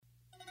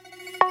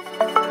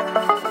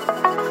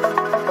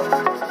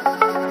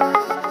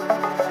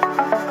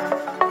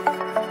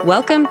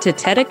Welcome to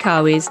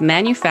Tetakawi's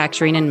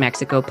Manufacturing in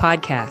Mexico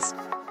podcast,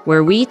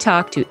 where we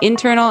talk to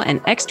internal and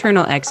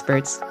external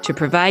experts to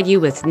provide you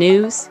with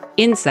news,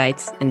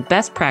 insights, and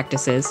best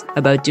practices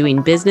about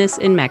doing business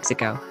in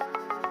Mexico.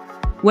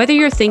 Whether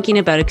you're thinking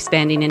about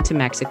expanding into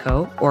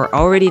Mexico or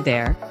already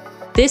there,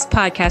 this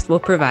podcast will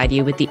provide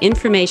you with the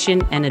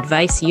information and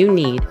advice you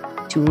need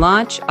to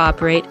launch,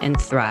 operate, and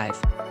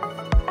thrive.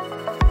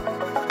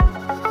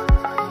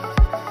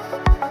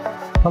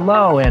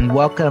 Hello, and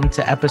welcome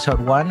to episode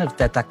 1 of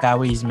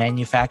Tetakawi's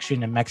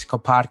Manufacturing in Mexico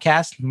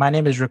podcast. My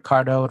name is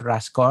Ricardo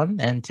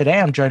Rascon, and today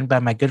I'm joined by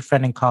my good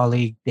friend and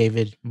colleague,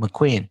 David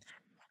McQueen.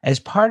 As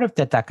part of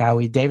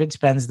Tetakawi, David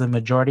spends the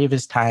majority of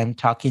his time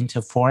talking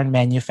to foreign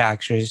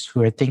manufacturers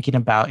who are thinking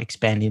about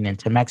expanding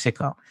into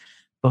Mexico.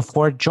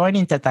 Before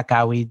joining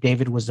Tetakawi,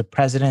 David was the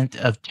president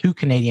of 2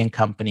 Canadian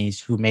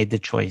companies who made the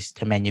choice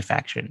to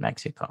manufacture in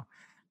Mexico.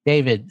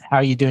 David, how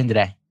are you doing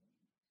today?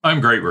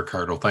 I'm great,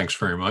 Ricardo. Thanks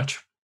very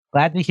much.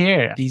 Glad to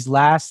hear. These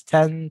last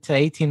 10 to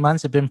 18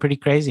 months have been pretty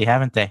crazy,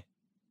 haven't they?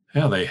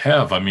 Yeah, they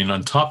have. I mean,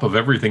 on top of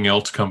everything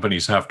else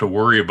companies have to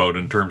worry about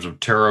in terms of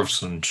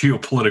tariffs and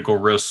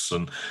geopolitical risks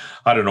and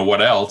I don't know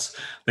what else,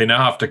 they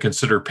now have to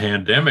consider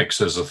pandemics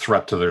as a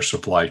threat to their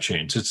supply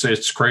chains.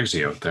 It's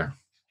crazy out there.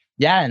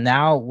 Yeah, and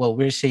now what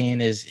we're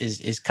seeing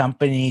is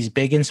companies,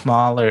 big and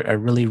small, are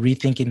really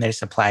rethinking their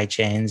supply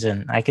chains.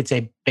 And I could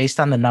say, based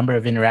on the number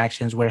of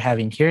interactions we're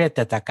having here at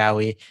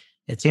Tetakawi,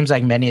 it seems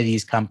like many of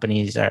these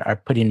companies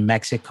are putting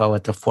Mexico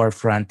at the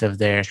forefront of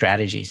their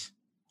strategies.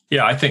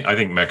 Yeah, I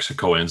think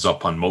Mexico ends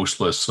up on most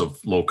lists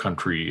of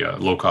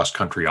low-cost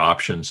country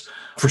options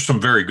for some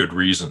very good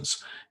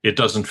reasons. It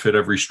doesn't fit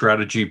every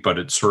strategy, but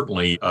it's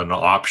certainly an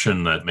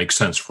option that makes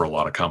sense for a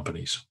lot of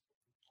companies.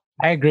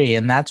 I agree.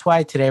 And that's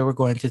why today we're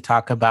going to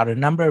talk about a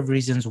number of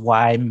reasons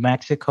why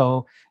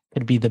Mexico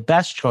could be the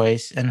best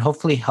choice and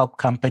hopefully help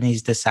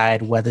companies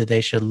decide whether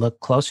they should look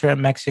closer at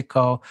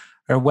Mexico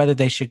or whether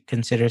they should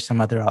consider some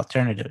other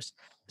alternatives.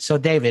 So,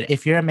 David,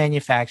 if you're a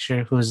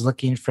manufacturer who is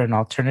looking for an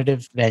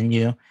alternative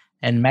venue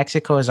and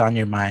Mexico is on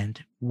your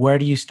mind, where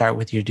do you start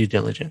with your due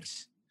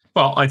diligence?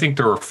 Well, I think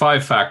there are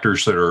 5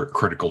 factors that are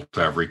critical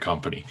to every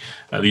company.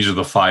 These are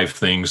the 5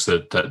 things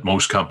that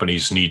most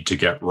companies need to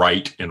get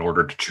right in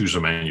order to choose a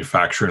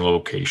manufacturing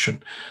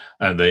location.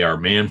 And they are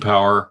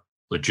manpower,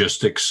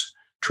 logistics,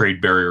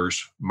 trade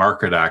barriers,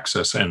 market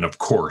access, and of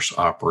course,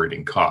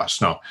 operating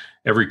costs. Now,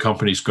 every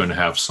company is going to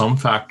have some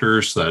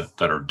factors that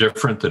are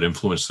different, that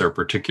influence their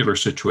particular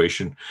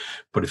situation.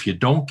 But if you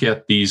don't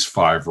get these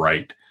 5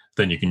 right,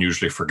 then you can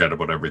usually forget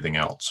about everything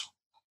else.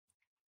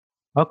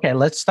 Okay,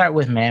 let's start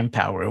with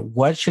manpower.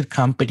 What should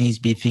companies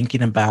be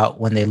thinking about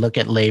when they look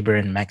at labor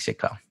in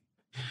Mexico?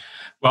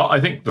 Well,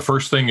 I think the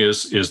first thing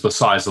is the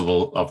size of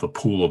the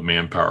pool of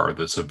manpower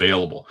that's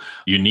available.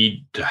 You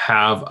need to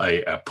have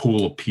a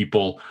pool of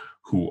people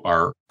who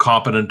are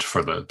competent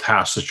for the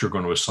tasks that you're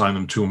going to assign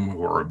them to,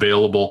 who are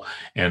available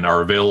and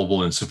are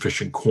available in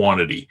sufficient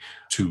quantity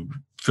to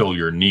fill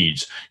your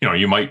needs. You know,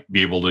 you might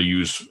be able to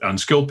use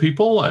unskilled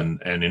people and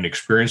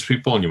inexperienced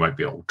people, and you might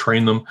be able to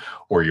train them,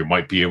 or you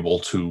might be able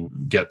to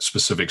get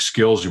specific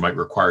skills. You might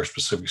require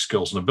specific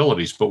skills and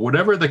abilities. But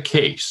whatever the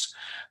case,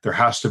 there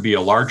has to be a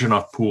large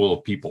enough pool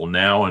of people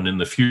now and in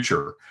the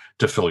future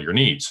to fill your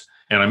needs.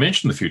 And I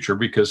mention the future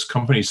because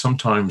companies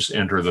sometimes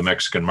enter the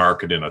Mexican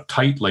market in a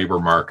tight labor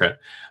market,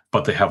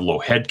 but they have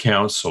low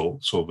headcounts,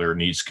 so their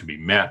needs can be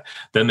met.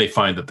 Then they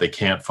find that they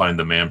can't find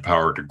the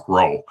manpower to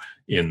grow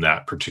in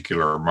that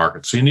particular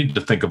market. So you need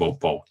to think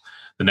about both.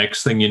 The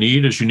next thing you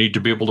need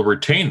to be able to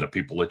retain the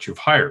people that you've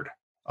hired.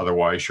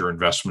 Otherwise, your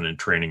investment in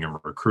training and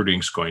recruiting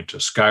is going to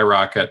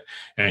skyrocket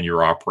and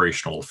your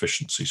operational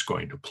efficiency is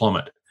going to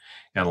plummet.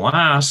 And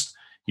last,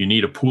 you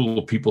need a pool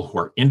of people who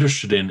are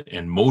interested in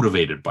and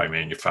motivated by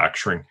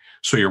manufacturing,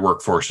 so your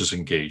workforce is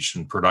engaged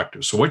and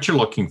productive. So what you're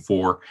looking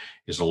for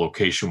is a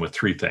location with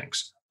 3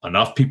 things: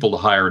 enough people to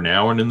hire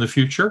now and in the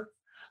future,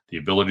 the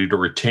ability to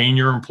retain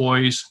your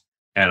employees,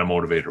 and a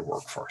motivated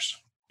workforce.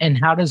 And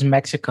how does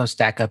Mexico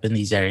stack up in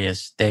these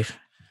areas, Dave?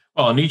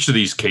 Well, in each of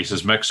these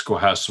cases, Mexico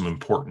has some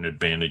important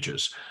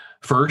advantages.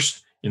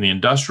 First, in the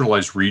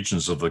industrialized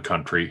regions of the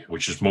country,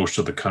 which is most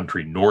of the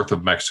country north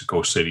of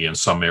Mexico City and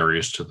some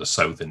areas to the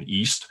south and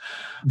east,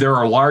 there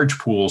are large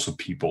pools of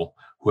people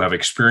who have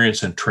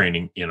experience and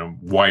training in a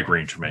wide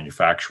range of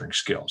manufacturing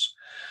skills.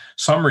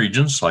 Some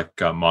regions, like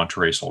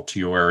Monterrey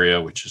Saltillo area,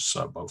 which is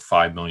about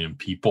 5 million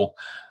people,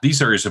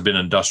 these areas have been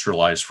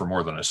industrialized for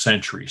more than a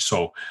century.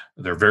 So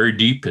they're very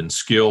deep in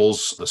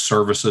skills, the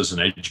services and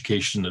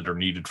education that are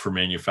needed for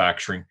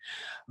manufacturing.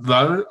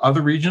 The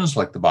other regions,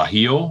 like the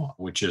Bajío,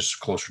 which is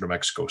closer to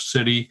Mexico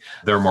City,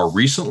 they're more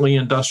recently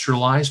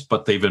industrialized,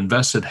 but they've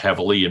invested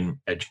heavily in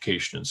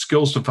education and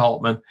skills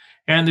development,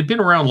 and they've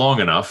been around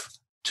long enough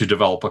to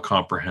develop a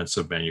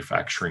comprehensive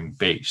manufacturing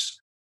base.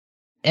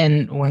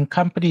 And when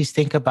companies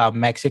think about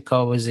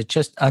Mexico, is it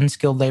just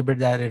unskilled labor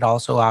that it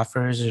also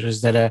offers, or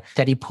is that a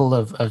steady pool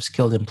of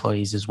skilled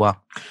employees as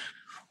well?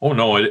 Oh,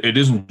 no, it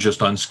isn't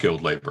just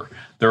unskilled labor.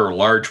 There are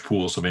large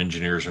pools of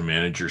engineers and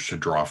managers to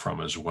draw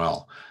from as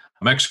well.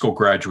 Mexico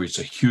graduates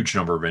a huge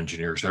number of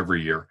engineers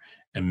every year,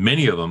 and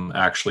many of them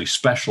actually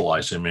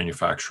specialize in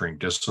manufacturing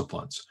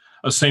disciplines.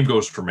 The same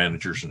goes for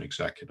managers and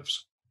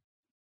executives.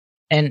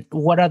 And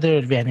what other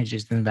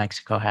advantages does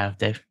Mexico have,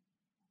 Dave?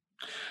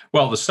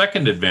 Well, the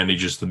second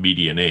advantage is the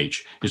median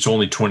age. It's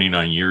only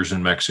 29 years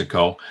in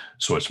Mexico,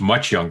 so it's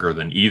much younger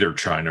than either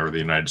China or the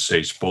United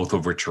States, both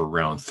of which are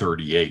around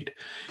 38.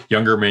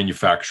 Younger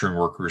manufacturing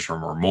workers are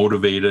more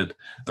motivated,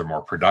 they're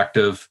more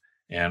productive,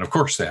 and of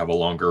course, they have a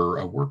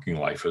longer working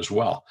life as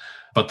well.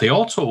 But they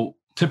also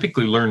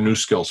typically learn new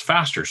skills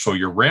faster, so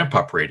your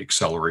ramp-up rate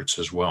accelerates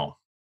as well.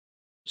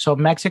 So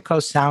Mexico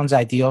sounds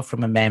ideal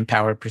from a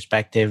manpower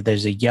perspective.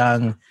 There's a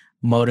young,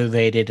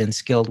 motivated, and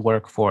skilled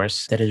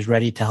workforce that is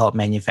ready to help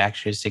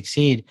manufacturers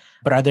succeed.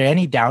 But are there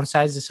any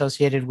downsides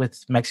associated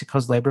with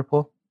Mexico's labor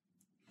pool?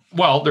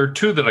 Well, there are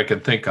two that I can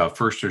think of.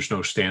 First, there's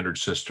no standard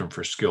system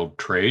for skilled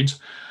trades.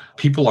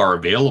 People are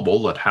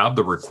available that have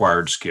the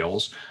required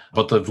skills,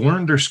 but they've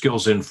learned their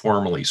skills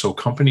informally. So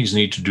companies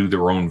need to do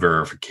their own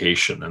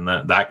verification, and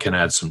that can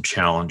add some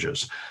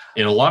challenges.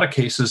 In a lot of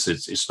cases,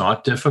 it's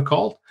not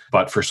difficult,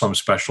 but for some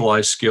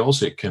specialized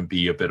skills, it can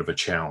be a bit of a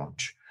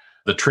challenge.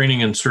 The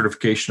training and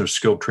certification of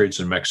skilled trades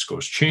in Mexico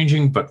is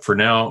changing, but for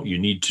now, you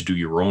need to do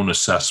your own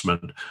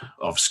assessment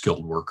of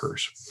skilled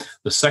workers.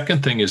 The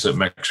second thing is that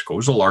Mexico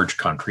is a large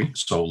country.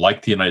 So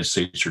like the United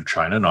States or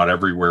China, not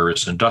everywhere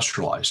is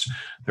industrialized.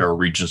 There are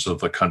regions of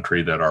the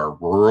country that are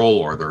rural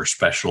or they're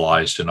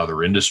specialized in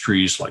other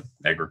industries like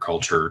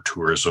agriculture,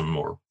 tourism,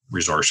 or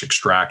resource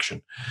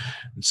extraction.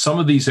 Some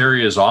of these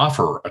areas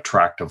offer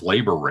attractive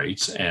labor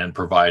rates and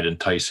provide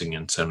enticing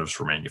incentives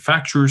for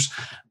manufacturers.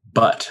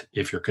 But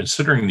if you're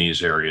considering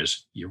these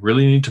areas, you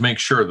really need to make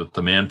sure that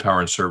the manpower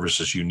and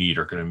services you need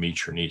are going to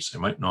meet your needs. They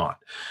might not.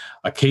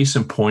 A case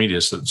in point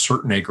is that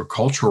certain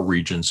agricultural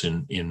regions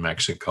in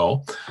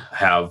Mexico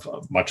have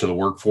much of the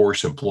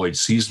workforce employed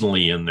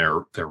seasonally in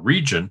their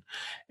region.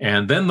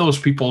 And then those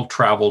people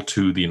travel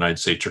to the United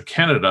States or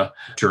Canada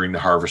during the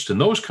harvest in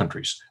those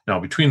countries.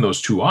 Now, between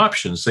those two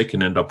options, they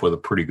can end up with a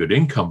pretty good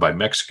income by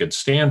Mexican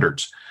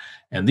standards.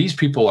 And these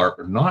people are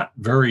not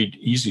very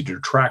easy to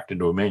attract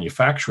into a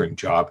manufacturing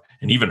job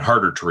and even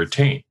harder to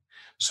retain.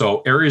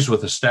 So areas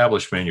with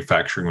established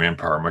manufacturing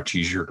manpower are much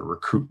easier to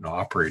recruit and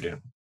operate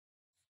in.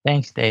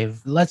 Thanks,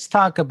 Dave. Let's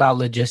talk about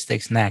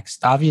logistics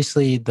next.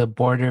 Obviously, the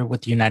border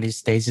with the United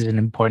States is an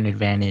important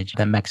advantage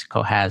that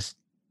Mexico has.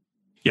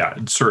 Yeah,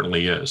 it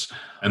certainly is.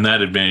 And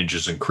that advantage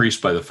is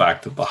increased by the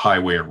fact that the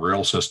highway and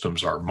rail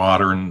systems are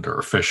modern, they're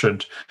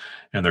efficient,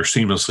 and they're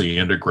seamlessly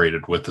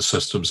integrated with the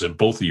systems in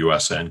both the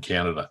US and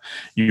Canada.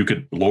 You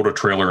could load a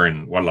trailer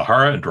in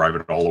Guadalajara and drive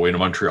it all the way to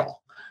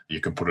Montreal.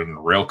 You can put it in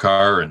a rail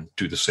car and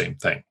do the same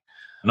thing.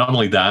 Not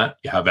only that,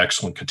 you have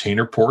excellent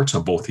container ports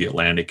on both the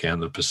Atlantic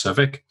and the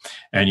Pacific,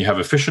 and you have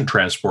efficient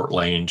transport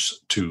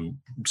lanes to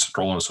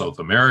Central and South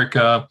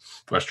America,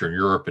 Western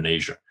Europe, and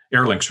Asia.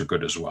 Air links are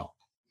good as well.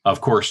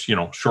 Of course,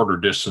 shorter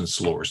distance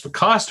lowers the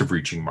cost of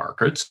reaching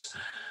markets,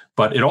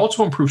 but it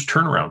also improves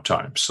turnaround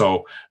time.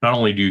 So not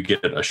only do you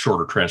get a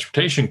shorter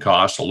transportation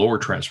cost, a lower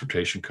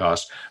transportation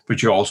cost,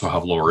 but you also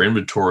have lower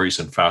inventories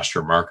and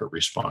faster market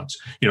response.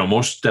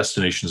 Most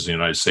destinations in the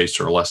United States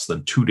are less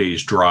than 2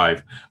 days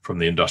drive from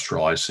the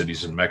industrialized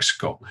cities in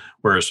Mexico,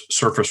 whereas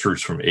surface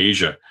routes from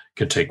Asia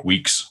can take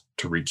weeks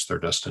to reach their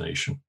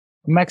destination.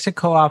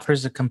 Mexico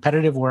offers a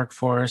competitive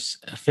workforce,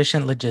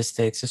 efficient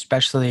logistics,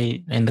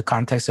 especially in the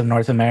context of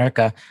North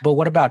America. But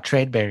what about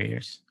trade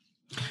barriers?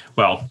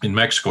 Well, in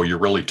Mexico, you're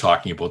really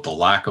talking about the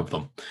lack of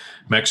them.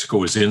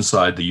 Mexico is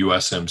inside the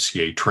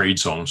USMCA Trade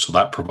Zone, so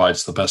that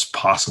provides the best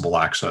possible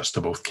access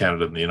to both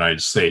Canada and the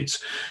United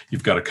States.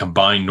 You've got a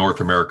combined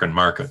North American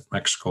market,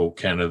 Mexico,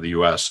 Canada, the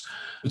US.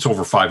 It's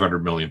over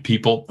 500 million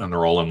people, and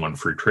they're all in one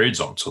free trade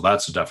zone, so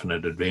that's a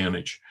definite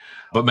advantage.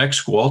 But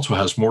Mexico also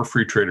has more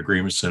free trade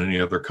agreements than any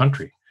other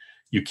country.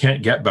 You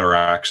can't get better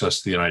access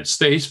to the United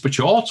States, but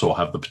you also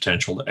have the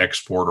potential to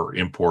export or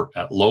import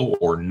at low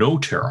or no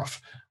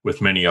tariff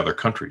with many other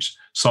countries.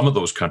 Some of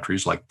those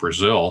countries, like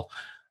Brazil,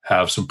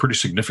 have some pretty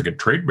significant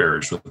trade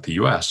barriers with the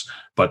US,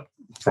 but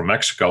from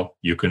Mexico,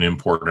 you can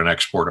import and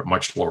export at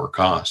much lower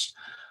cost.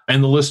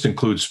 And the list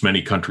includes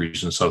many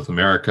countries in South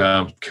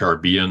America,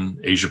 Caribbean,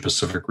 Asia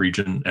Pacific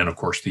region, and of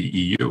course the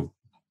EU.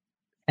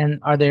 And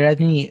are there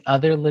any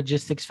other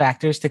logistics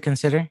factors to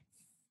consider?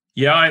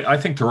 Yeah, I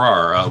think there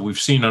are. We've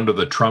seen under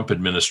the Trump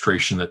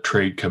administration that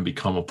trade can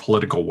become a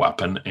political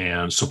weapon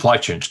and supply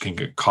chains can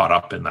get caught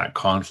up in that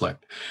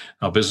conflict.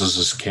 Now,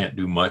 businesses can't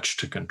do much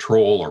to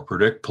control or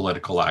predict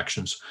political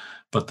actions,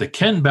 but they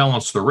can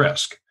balance the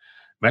risk.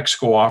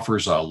 Mexico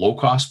offers a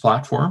low-cost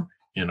platform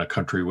in a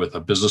country with a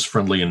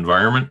business-friendly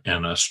environment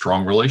and a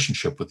strong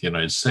relationship with the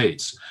United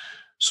States.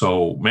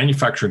 So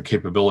manufacturing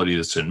capability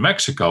that's in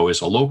Mexico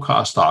is a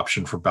low-cost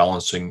option for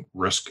balancing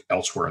risk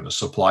elsewhere in the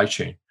supply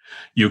chain.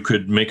 You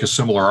could make a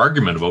similar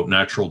argument about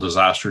natural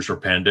disasters or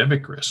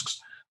pandemic risks.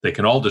 They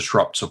can all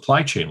disrupt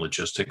supply chain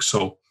logistics,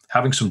 so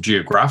having some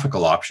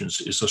geographical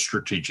options is a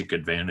strategic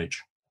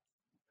advantage.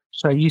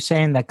 So are you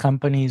saying that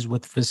companies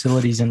with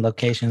facilities in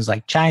locations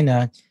like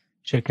China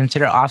Should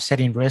consider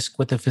offsetting risk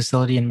with a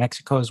facility in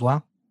Mexico as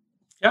well?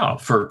 Yeah,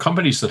 for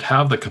companies that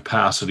have the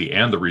capacity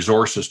and the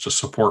resources to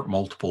support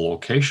multiple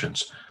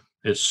locations,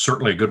 it's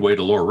certainly a good way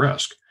to lower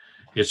risk.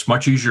 It's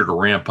much easier to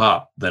ramp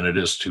up than it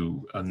is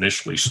to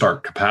initially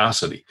start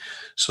capacity.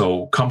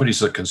 So, companies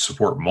that can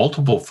support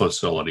multiple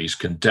facilities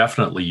can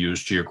definitely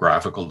use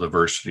geographical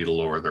diversity to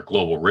lower their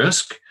global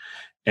risk.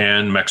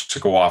 And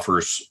Mexico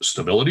offers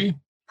stability,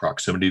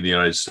 proximity to the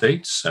United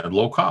States, and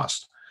low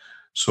cost.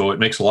 So, it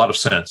makes a lot of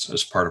sense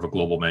as part of a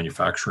global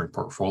manufacturing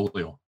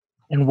portfolio.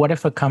 And what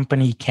if a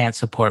company can't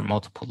support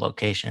multiple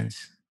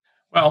locations?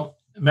 Well,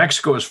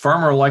 Mexico is far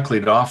more likely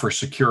to offer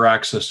secure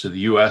access to the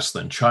US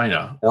than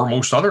China or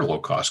most other low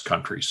cost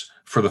countries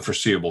for the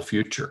foreseeable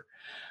future.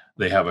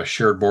 They have a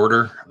shared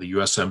border, the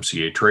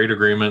USMCA trade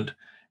agreement,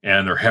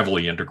 and they're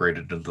heavily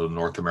integrated into the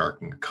North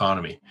American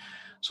economy.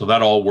 So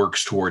that all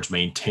works towards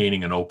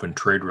maintaining an open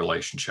trade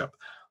relationship.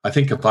 I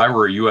think if I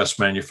were a US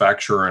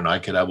manufacturer and I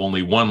could have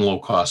only one low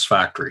cost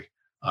factory,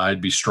 I'd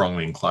be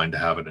strongly inclined to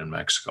have it in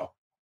Mexico.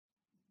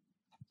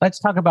 Let's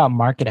talk about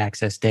market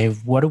access,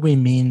 Dave. What do we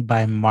mean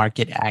by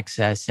market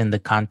access in the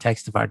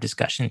context of our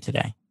discussion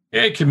today?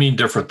 It can mean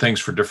different things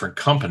for different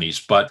companies,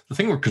 but the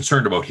thing we're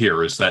concerned about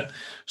here is that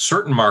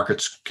certain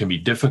markets can be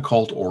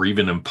difficult or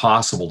even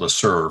impossible to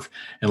serve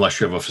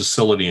unless you have a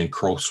facility in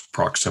close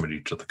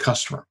proximity to the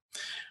customer.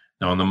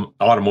 Now, in the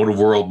automotive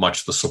world, much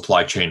of the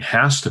supply chain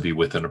has to be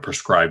within a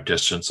prescribed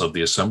distance of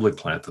the assembly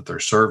plant that they're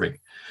serving.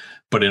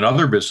 But in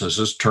other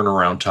businesses,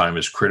 turnaround time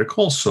is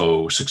critical,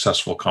 so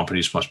successful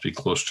companies must be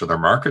close to their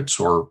markets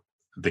or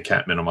they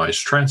can't minimize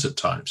transit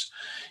times.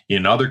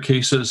 In other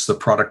cases, the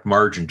product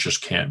margin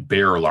just can't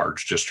bear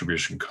large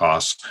distribution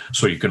costs,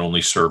 so you can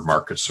only serve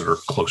markets that are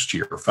close to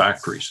your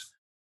factories.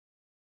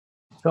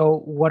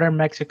 So, what are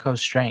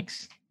Mexico's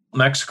strengths?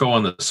 Mexico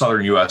and the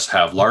southern U.S.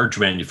 have large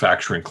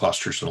manufacturing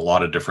clusters in a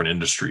lot of different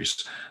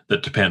industries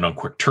that depend on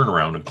quick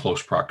turnaround and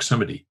close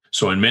proximity.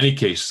 So in many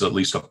cases, at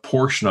least a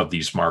portion of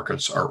these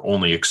markets are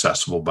only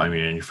accessible by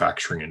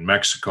manufacturing in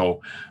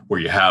Mexico, where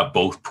you have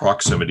both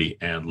proximity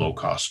and low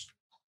cost.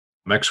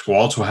 Mexico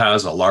also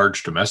has a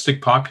large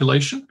domestic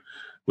population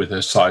with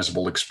a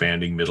sizable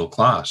expanding middle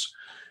class.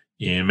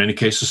 In many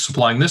cases,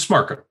 supplying this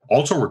market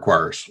also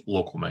requires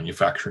local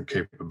manufacturing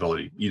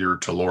capability, either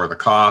to lower the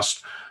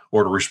cost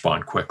or to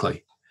respond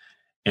quickly.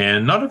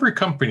 And not every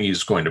company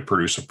is going to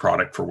produce a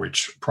product for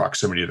which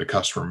proximity to the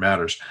customer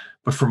matters.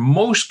 But for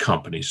most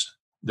companies,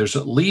 there's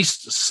at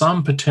least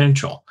some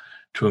potential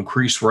to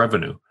increase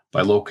revenue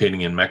by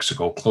locating in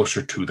Mexico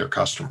closer to their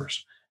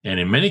customers. And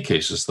in many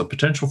cases, the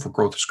potential for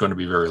growth is going to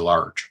be very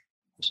large.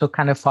 So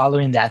kind of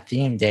following that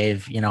theme,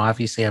 Dave,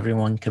 obviously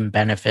everyone can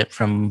benefit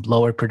from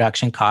lower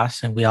production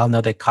costs. And we all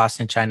know that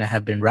costs in China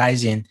have been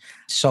rising.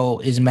 So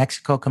is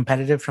Mexico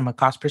competitive from a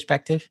cost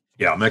perspective?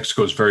 Yeah,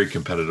 Mexico is very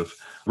competitive.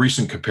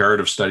 Recent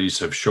comparative studies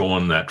have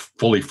shown that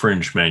fully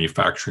fringed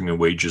manufacturing and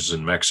wages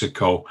in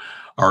Mexico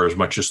are as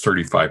much as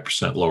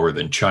 35% lower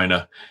than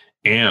China.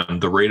 And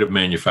the rate of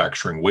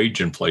manufacturing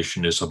wage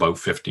inflation is about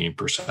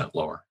 15%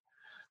 lower.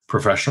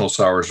 Professional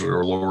salaries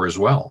are lower as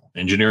well.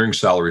 Engineering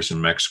salaries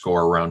in Mexico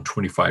are around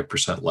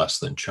 25% less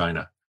than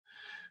China.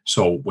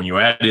 So when you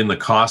add in the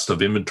cost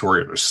of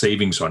inventory or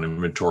savings on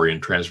inventory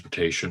and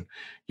transportation,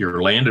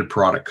 your landed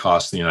product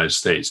cost in the United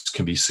States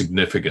can be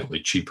significantly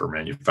cheaper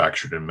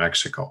manufactured in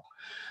Mexico.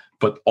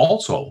 But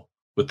also,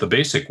 with the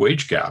basic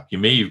wage gap, you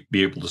may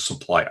be able to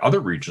supply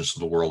other regions of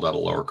the world at a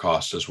lower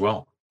cost as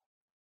well.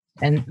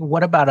 And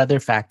what about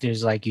other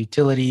factors like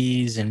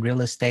utilities and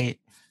real estate?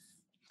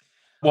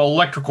 Well,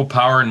 electrical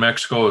power in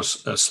Mexico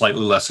is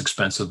slightly less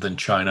expensive than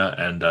China,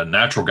 and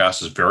natural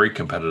gas is very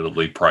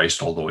competitively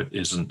priced, although it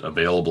isn't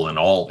available in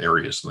all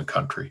areas in the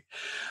country.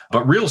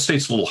 But real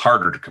estate's a little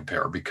harder to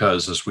compare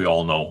because, as we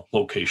all know,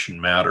 location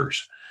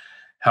matters.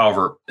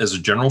 However, as a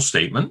general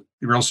statement,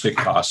 the real estate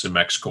costs in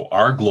Mexico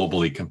are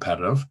globally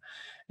competitive,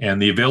 and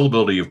the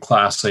availability of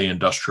Class A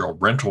industrial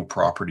rental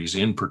properties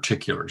in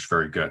particular is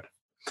very good.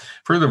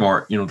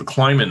 Furthermore, the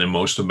climate in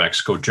most of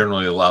Mexico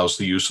generally allows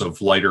the use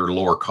of lighter,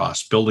 lower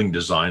cost building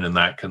design, and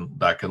that can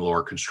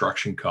lower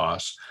construction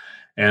costs.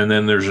 And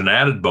then there's an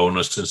added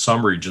bonus in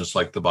some regions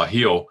like the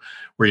Bajío,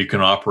 where you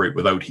can operate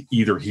without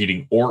either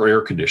heating or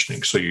air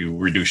conditioning. So you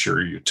reduce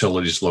your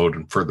utilities load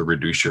and further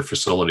reduce your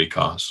facility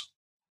costs.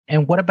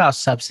 And what about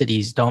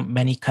subsidies? Don't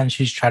many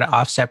countries try to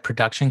offset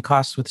production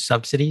costs with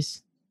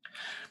subsidies?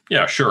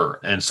 Yeah, sure.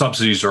 And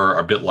subsidies are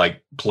a bit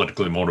like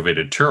politically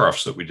motivated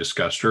tariffs that we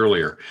discussed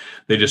earlier.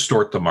 They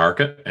distort the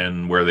market,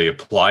 and where they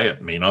apply,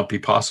 it may not be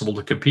possible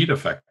to compete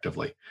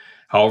effectively.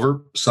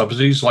 However,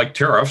 subsidies like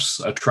tariffs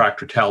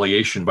attract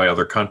retaliation by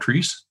other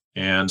countries.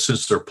 And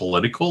since they're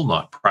political,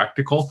 not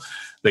practical,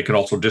 they can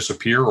also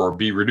disappear or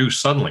be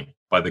reduced suddenly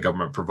by the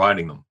government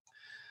providing them.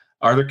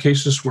 Are there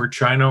cases where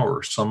China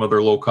or some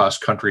other low-cost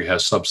country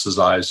has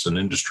subsidized an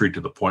industry to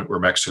the point where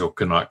Mexico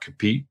cannot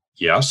compete?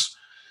 Yes.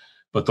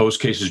 But those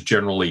cases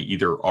generally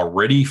either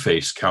already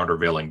face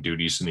countervailing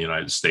duties in the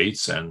United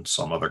States and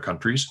some other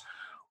countries,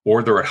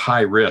 or they're at high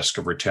risk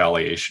of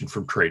retaliation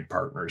from trade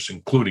partners,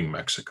 including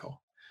Mexico.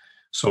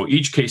 So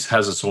each case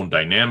has its own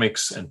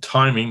dynamics and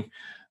timing,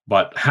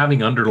 but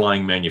having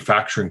underlying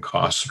manufacturing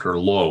costs that are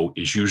low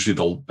is usually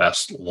the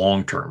best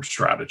long-term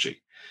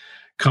strategy.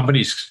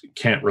 Companies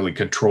can't really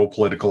control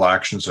political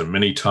actions, and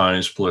many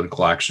times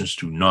political actions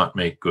do not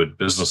make good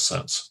business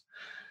sense.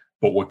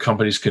 But what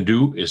companies can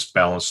do is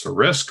balance the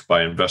risk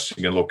by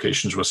investing in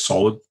locations with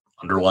solid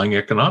underlying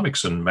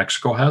economics, and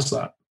Mexico has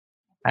that.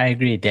 I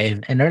agree,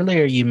 Dave. And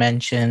earlier you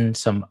mentioned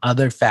some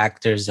other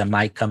factors that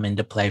might come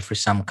into play for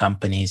some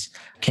companies.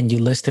 Can you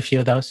list a few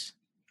of those?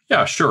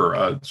 Yeah, sure.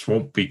 This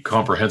won't be a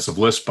comprehensive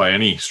list by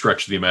any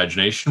stretch of the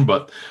imagination,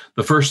 but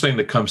the first thing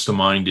that comes to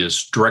mind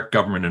is direct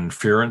government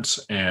interference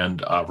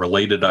and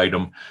related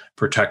item,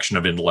 protection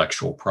of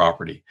intellectual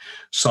property.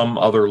 Some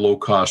other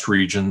low-cost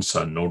regions,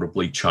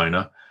 notably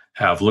China,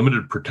 have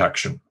limited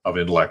protection of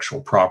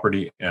intellectual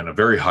property and a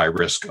very high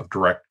risk of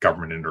direct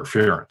government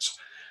interference.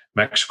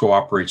 Mexico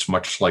operates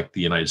much like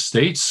the United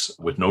States,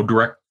 with no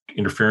direct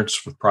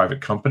interference with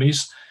private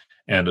companies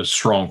and a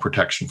strong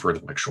protection for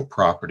intellectual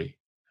property.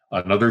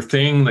 Another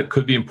thing that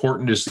could be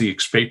important is the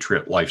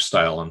expatriate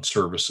lifestyle and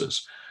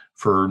services.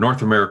 For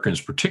North Americans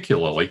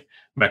particularly,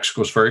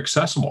 Mexico is very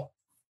accessible.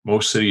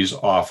 Most cities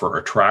offer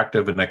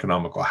attractive and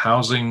economical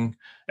housing,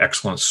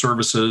 excellent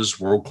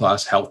services,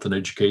 world-class health and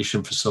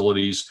education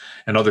facilities,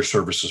 and other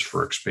services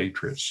for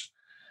expatriates.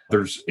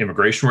 There's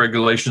immigration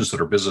regulations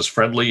that are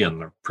business-friendly and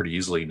they're pretty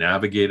easily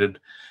navigated.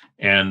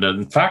 And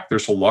in fact,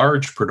 there's a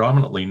large,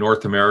 predominantly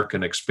North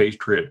American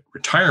expatriate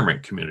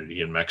retirement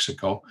community in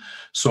Mexico.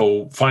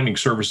 So finding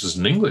services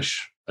in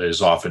English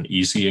is often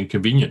easy and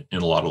convenient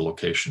in a lot of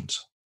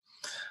locations.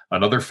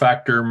 Another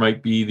factor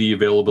might be the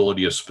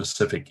availability of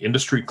specific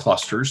industry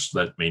clusters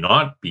that may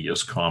not be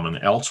as common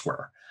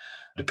elsewhere.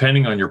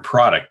 Depending on your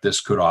product,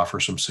 this could offer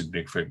some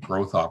significant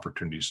growth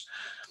opportunities.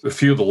 A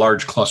few of the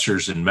large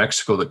clusters in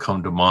Mexico that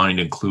come to mind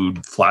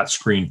include flat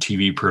screen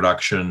TV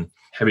production,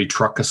 heavy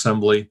truck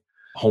assembly,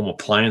 home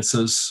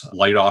appliances,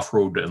 light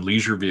off-road and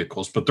leisure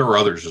vehicles, but there are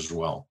others as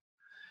well.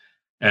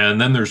 And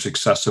then there's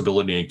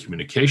accessibility and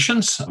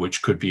communications,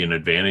 which could be an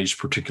advantage,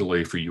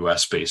 particularly for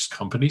US-based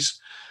companies.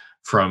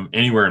 From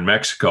anywhere in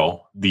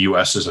Mexico, the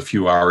US is a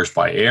few hours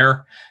by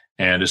air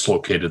and it's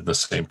located in the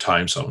same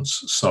time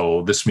zones.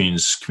 So this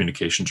means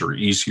communications are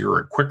easier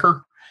and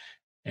quicker,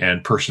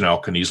 and personnel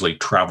can easily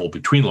travel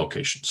between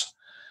locations.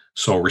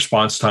 So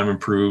response time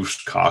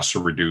improves, costs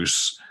are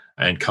reduced,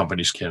 and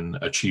companies can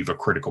achieve a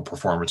critical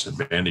performance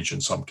advantage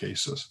in some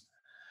cases.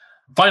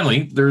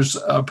 Finally, there's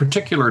a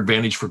particular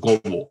advantage for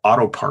global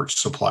auto parts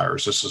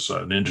suppliers. This is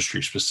an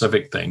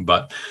industry-specific thing,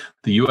 but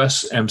the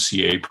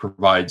USMCA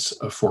provides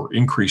for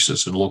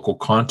increases in local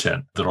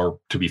content that are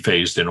to be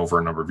phased in over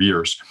a number of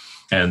years.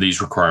 And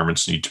these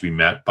requirements need to be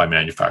met by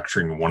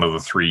manufacturing in one of the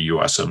 3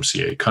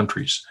 USMCA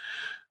countries.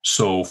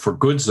 So for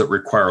goods that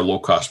require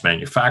low-cost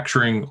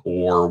manufacturing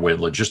or when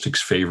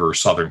logistics favor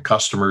southern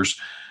customers,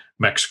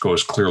 Mexico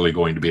is clearly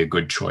going to be a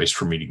good choice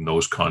for meeting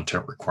those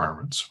content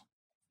requirements.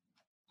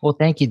 Well,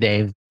 thank you,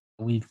 Dave.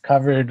 We've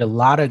covered a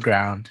lot of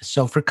ground.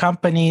 So for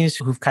companies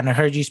who've kind of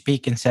heard you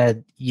speak and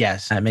said,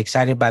 yes, I'm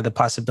excited by the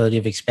possibility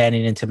of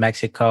expanding into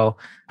Mexico,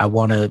 I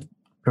want to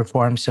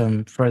perform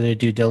some further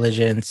due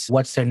diligence,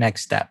 what's their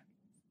next step?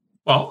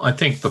 Well, I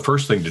think the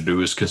first thing to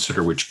do is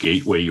consider which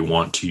gateway you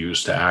want to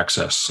use to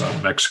access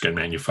Mexican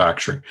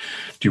manufacturing.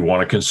 Do you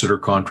want to consider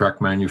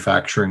contract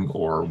manufacturing,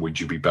 or would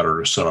you be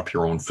better to set up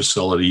your own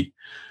facility?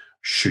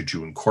 Should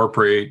you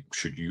incorporate?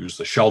 Should you use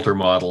the shelter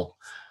model?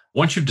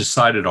 Once you've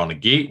decided on a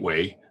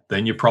gateway,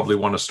 then you probably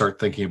want to start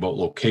thinking about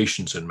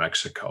locations in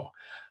Mexico.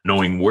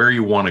 Knowing where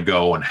you want to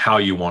go and how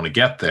you want to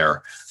get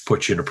there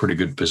puts you in a pretty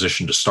good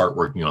position to start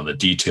working on the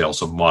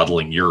details of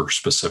modeling your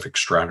specific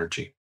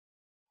strategy.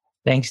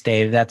 Thanks,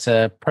 Dave. That's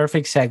a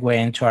perfect segue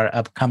into our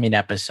upcoming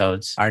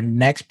episodes. Our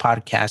next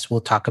podcast, we'll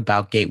talk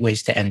about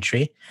gateways to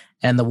entry.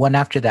 And the one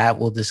after that,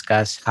 we'll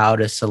discuss how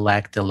to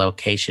select a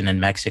location in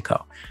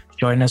Mexico.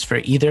 Join us for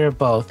either or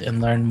both and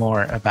learn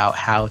more about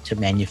how to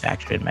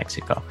manufacture in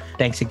Mexico.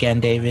 Thanks again,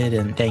 David,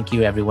 and thank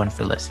you everyone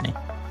for listening.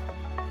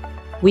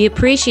 We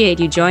appreciate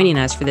you joining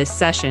us for this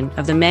session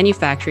of the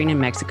Manufacturing in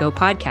Mexico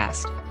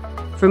podcast.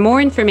 For more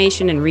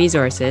information and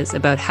resources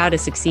about how to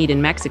succeed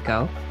in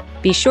Mexico,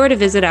 be sure to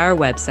visit our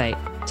website,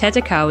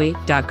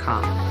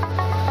 tetakawi.com.